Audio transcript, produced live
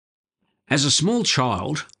As a small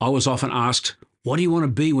child, I was often asked, what do you want to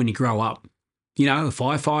be when you grow up? You know, a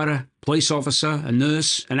firefighter, police officer, a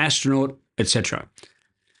nurse, an astronaut, etc.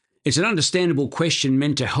 It's an understandable question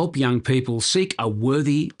meant to help young people seek a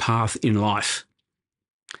worthy path in life.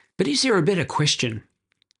 But is there a better question?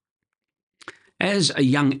 As a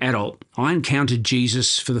young adult, I encountered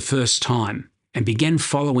Jesus for the first time and began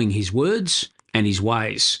following his words and his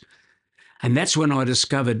ways. And that's when I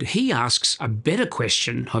discovered he asks a better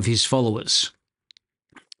question of his followers.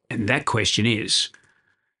 And that question is,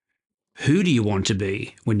 who do you want to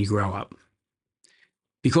be when you grow up?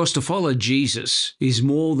 Because to follow Jesus is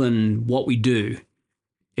more than what we do.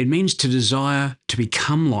 It means to desire to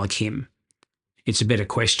become like him. It's a better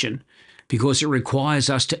question because it requires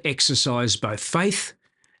us to exercise both faith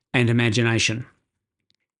and imagination.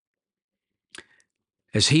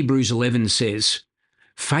 As Hebrews 11 says,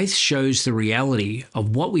 faith shows the reality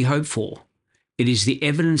of what we hope for. It is the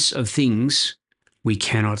evidence of things we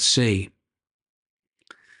cannot see.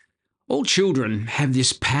 All children have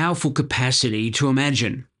this powerful capacity to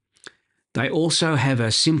imagine. They also have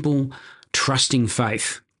a simple, trusting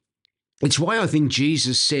faith. It's why I think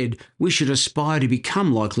Jesus said we should aspire to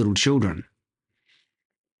become like little children.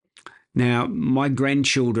 Now, my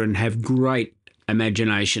grandchildren have great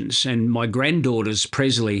imaginations, and my granddaughters,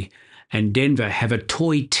 Presley and Denver, have a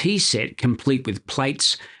toy tea set complete with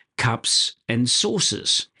plates, cups, and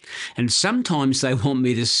saucers. And sometimes they want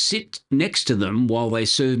me to sit next to them while they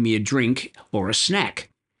serve me a drink or a snack.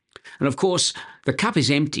 And of course, the cup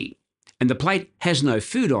is empty and the plate has no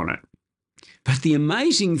food on it. But the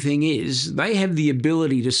amazing thing is they have the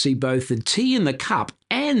ability to see both the tea in the cup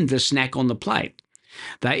and the snack on the plate.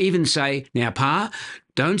 They even say, "Now, Pa,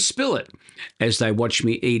 don't spill it," as they watch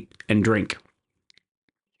me eat and drink.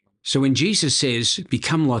 So when Jesus says,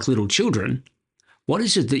 become like little children, what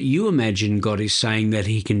is it that you imagine God is saying that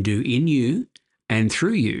he can do in you and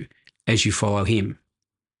through you as you follow him?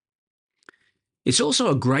 It's also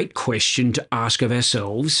a great question to ask of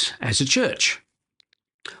ourselves as a church.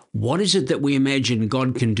 What is it that we imagine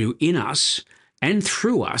God can do in us and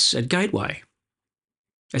through us at Gateway?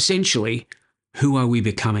 Essentially, who are we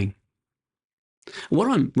becoming? What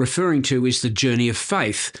I'm referring to is the journey of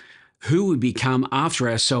faith, who we become after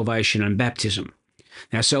our salvation and baptism.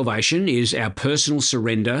 Now, salvation is our personal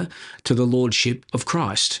surrender to the Lordship of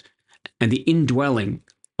Christ and the indwelling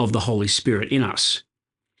of the Holy Spirit in us.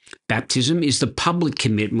 Baptism is the public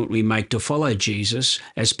commitment we make to follow Jesus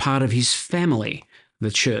as part of his family, the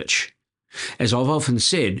church. As I've often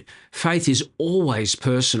said, faith is always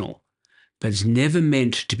personal, but it's never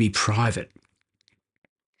meant to be private.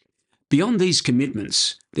 Beyond these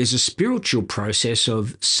commitments, there's a spiritual process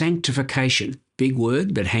of sanctification. Big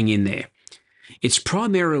word, but hang in there. It's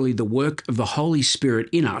primarily the work of the Holy Spirit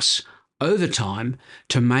in us over time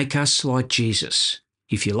to make us like Jesus.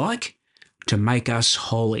 If you like, to make us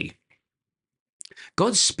holy.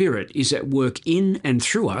 God's Spirit is at work in and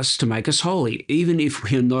through us to make us holy, even if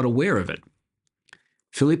we are not aware of it.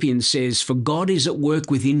 Philippians says, "For God is at work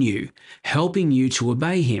within you, helping you to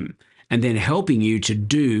obey him, and then helping you to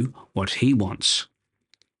do what he wants."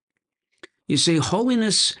 You see,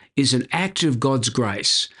 holiness is an act of God's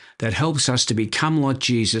grace that helps us to become like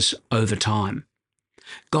Jesus over time.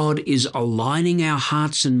 God is aligning our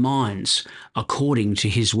hearts and minds according to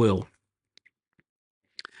his will.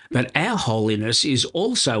 But our holiness is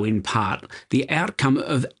also in part the outcome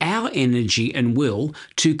of our energy and will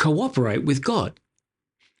to cooperate with God.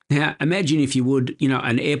 Now, imagine if you would,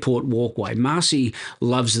 an airport walkway. Marcy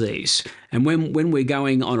loves these. And when we're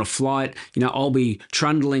going on a flight, I'll be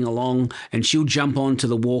trundling along and she'll jump onto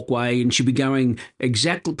the walkway and she'll be going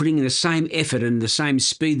exactly, putting in the same effort and the same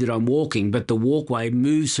speed that I'm walking, but the walkway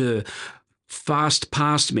moves her fast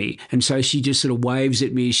past me. And so she just sort of waves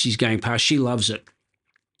at me as she's going past. She loves it.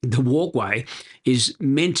 The walkway is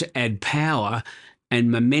meant to add power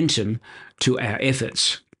and momentum to our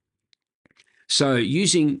efforts. So,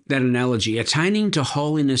 using that analogy, attaining to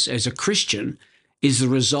holiness as a Christian is the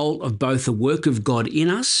result of both the work of God in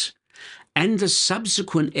us and the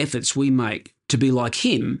subsequent efforts we make to be like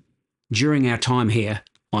him during our time here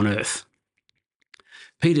on earth.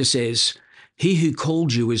 Peter says, "He who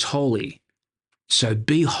called you is holy, so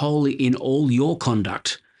be holy in all your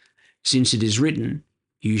conduct, since it is written,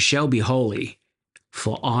 'You shall be holy,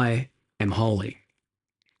 for I am holy.'"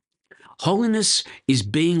 Holiness is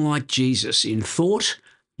being like Jesus in thought,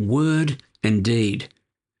 word, and deed,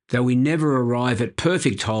 though we never arrive at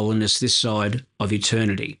perfect holiness this side of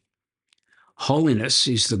eternity. Holiness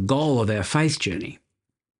is the goal of our faith journey.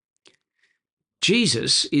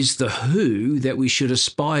 Jesus is the who that we should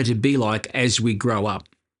aspire to be like as we grow up.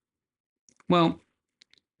 Well,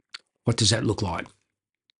 What does that look like?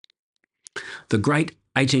 The great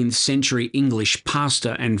 18th century English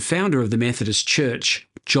pastor and founder of the Methodist Church,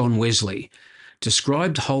 John Wesley,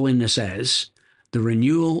 described holiness as the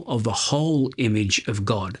renewal of the whole image of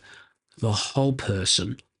God, the whole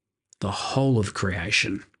person, the whole of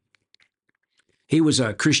creation. He was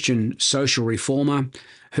a Christian social reformer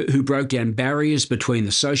who broke down barriers between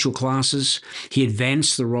the social classes. He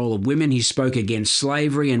advanced the role of women. He spoke against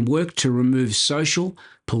slavery and worked to remove social,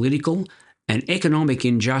 political, and economic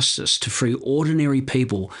injustice to free ordinary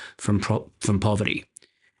people from poverty.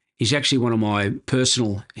 He's actually one of my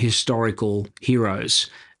personal historical heroes,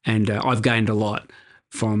 and I've gained a lot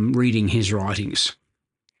from reading his writings.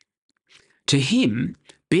 To him,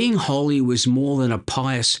 being holy was more than a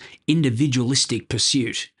pious, individualistic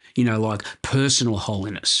pursuit, like personal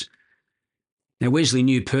holiness. Now, Wesley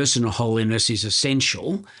knew personal holiness is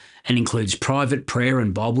essential and includes private prayer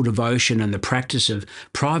and Bible devotion and the practice of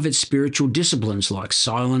private spiritual disciplines like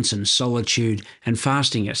silence and solitude and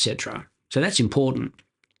fasting, etc. So that's important.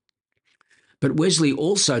 But Wesley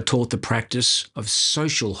also taught the practice of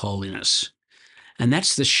social holiness, and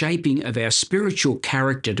that's the shaping of our spiritual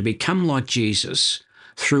character to become like Jesus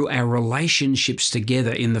through our relationships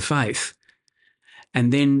together in the faith.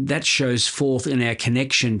 And then that shows forth in our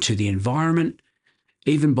connection to the environment,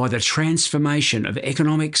 even by the transformation of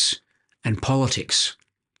economics and politics.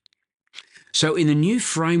 So in the new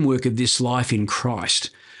framework of this life in Christ,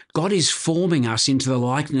 God is forming us into the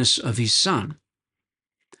likeness of his Son.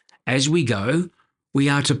 As we go, we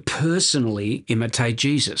are to personally imitate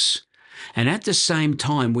Jesus. And at the same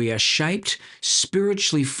time, we are shaped,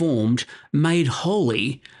 spiritually formed, made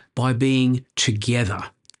holy by being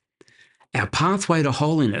together. Our pathway to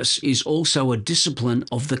holiness is also a discipline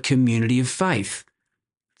of the community of faith,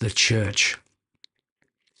 the church.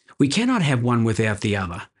 We cannot have one without the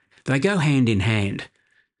other. They go hand in hand.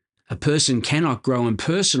 A person cannot grow in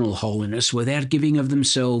personal holiness without giving of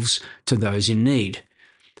themselves to those in need.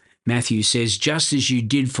 Matthew says, "Just as you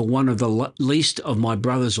did for one of the least of my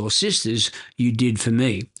brothers or sisters, you did for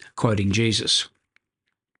me," quoting Jesus.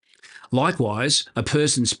 Likewise, a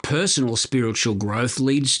person's personal spiritual growth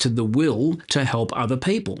leads to the will to help other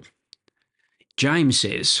people. James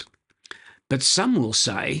says, "But some will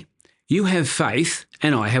say, 'You have faith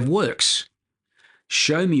and I have works.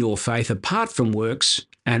 Show me your faith apart from works,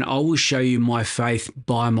 and I will show you my faith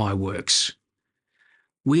by my works.'"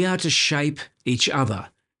 We are to shape each other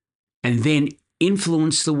and then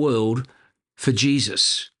influence the world for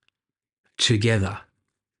Jesus together.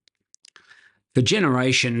 For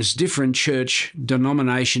generations, different church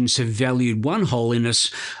denominations have valued one holiness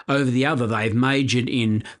over the other. They've majored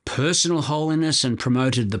in personal holiness and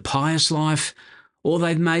promoted the pious life, or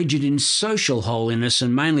they've majored in social holiness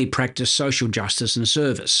and mainly practiced social justice and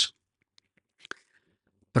service.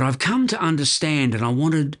 But I've come to understand, and I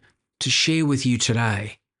wanted to share with you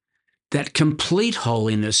today, that complete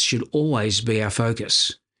holiness should always be our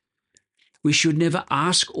focus. We should never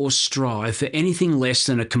ask or strive for anything less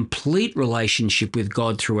than a complete relationship with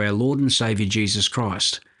God through our Lord and Saviour Jesus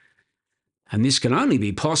Christ. And this can only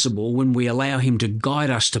be possible when we allow him to guide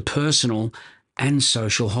us to personal and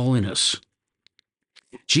social holiness.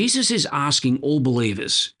 Jesus is asking all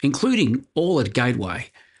believers, including all at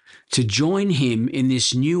Gateway, to join him in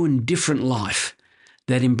this new and different life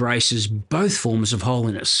that embraces both forms of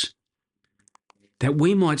holiness, that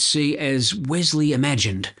we might see, as Wesley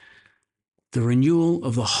imagined, the renewal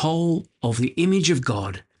of the whole of the image of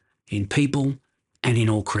God in people and in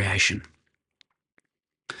all creation.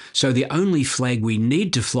 So the only flag we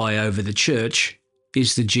need to fly over the church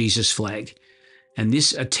is the Jesus flag, and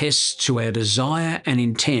this attests to our desire and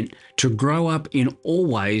intent to grow up in all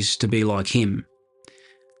ways to be like him.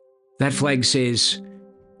 That flag says,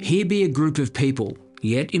 "Here be a group of people,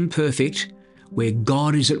 yet imperfect, where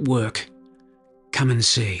God is at work. Come and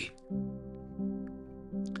see."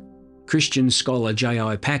 Christian scholar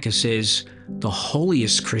J.I. Packer says, "The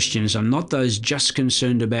holiest Christians are not those just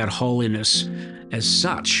concerned about holiness as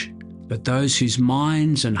such, but those whose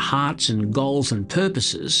minds and hearts and goals and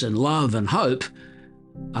purposes and love and hope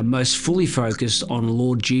are most fully focused on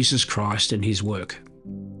Lord Jesus Christ and his work."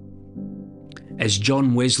 As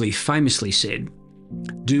John Wesley famously said,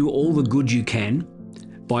 "Do all the good you can,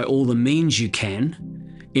 by all the means you can,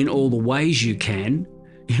 in all the ways you can,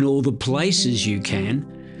 in all the places you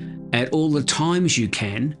can, at all the times you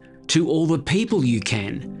can, to all the people you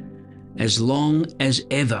can, as long as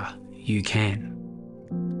ever you can."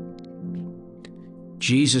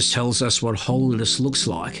 Jesus tells us what holiness looks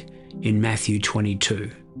like in Matthew 22.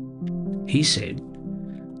 He said,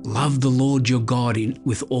 "Love the Lord your God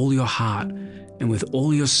with all your heart and with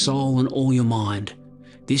all your soul and all your mind,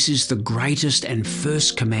 This is the greatest and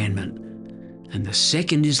first commandment, and the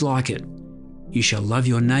second is like it. You shall love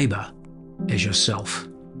your neighbour as yourself.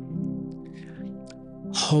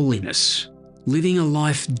 Holiness, living a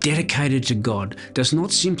life dedicated to God, does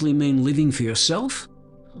not simply mean living for yourself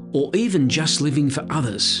or even just living for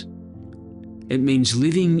others. It means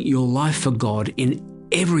living your life for God in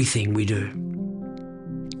everything we do.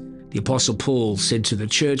 The Apostle Paul said to the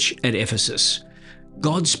church at Ephesus,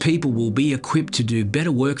 God's people will be equipped to do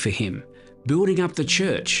better work for Him, building up the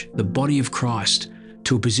church, the body of Christ,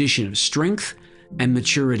 to a position of strength and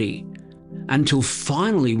maturity, until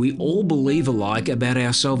finally we all believe alike about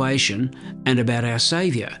our salvation and about our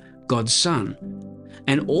Saviour, God's Son,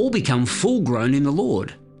 and all become full-grown in the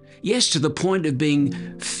Lord. Yes, to the point of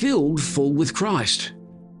being filled full with Christ,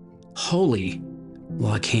 holy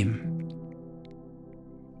like Him.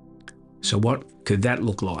 So what could that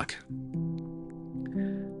look like?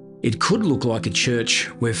 It could look like a church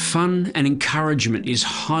where fun and encouragement is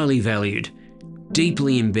highly valued,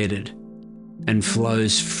 deeply embedded, and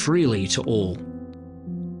flows freely to all.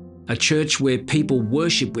 A church where people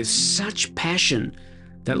worship with such passion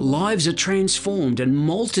that lives are transformed and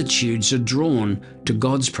multitudes are drawn to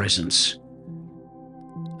God's presence.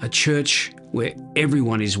 A church where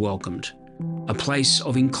everyone is welcomed, a place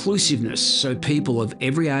of inclusiveness so people of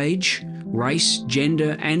every age, race,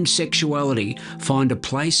 gender, and sexuality find a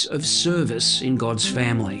place of service in God's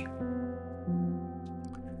family.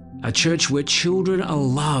 A church where children are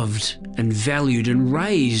loved and valued and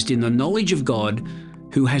raised in the knowledge of God,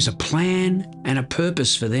 who has a plan and a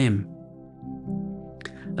purpose for them.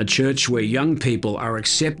 A church where young people are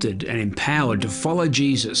accepted and empowered to follow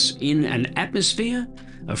Jesus in an atmosphere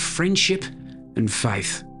of friendship and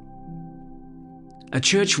faith. A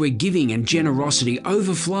church where giving and generosity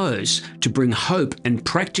overflows to bring hope and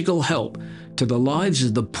practical help to the lives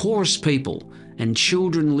of the poorest people and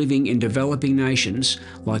children living in developing nations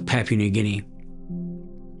like Papua New Guinea.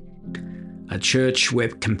 A church where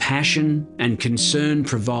compassion and concern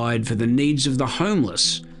provide for the needs of the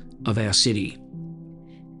homeless of our city.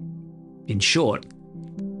 In short,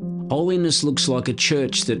 holiness looks like a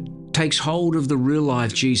church that takes hold of the real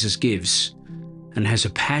life Jesus gives and has a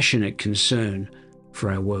passionate concern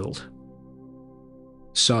for our world.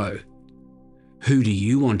 So, who do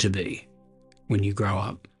you want to be when you grow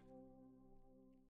up?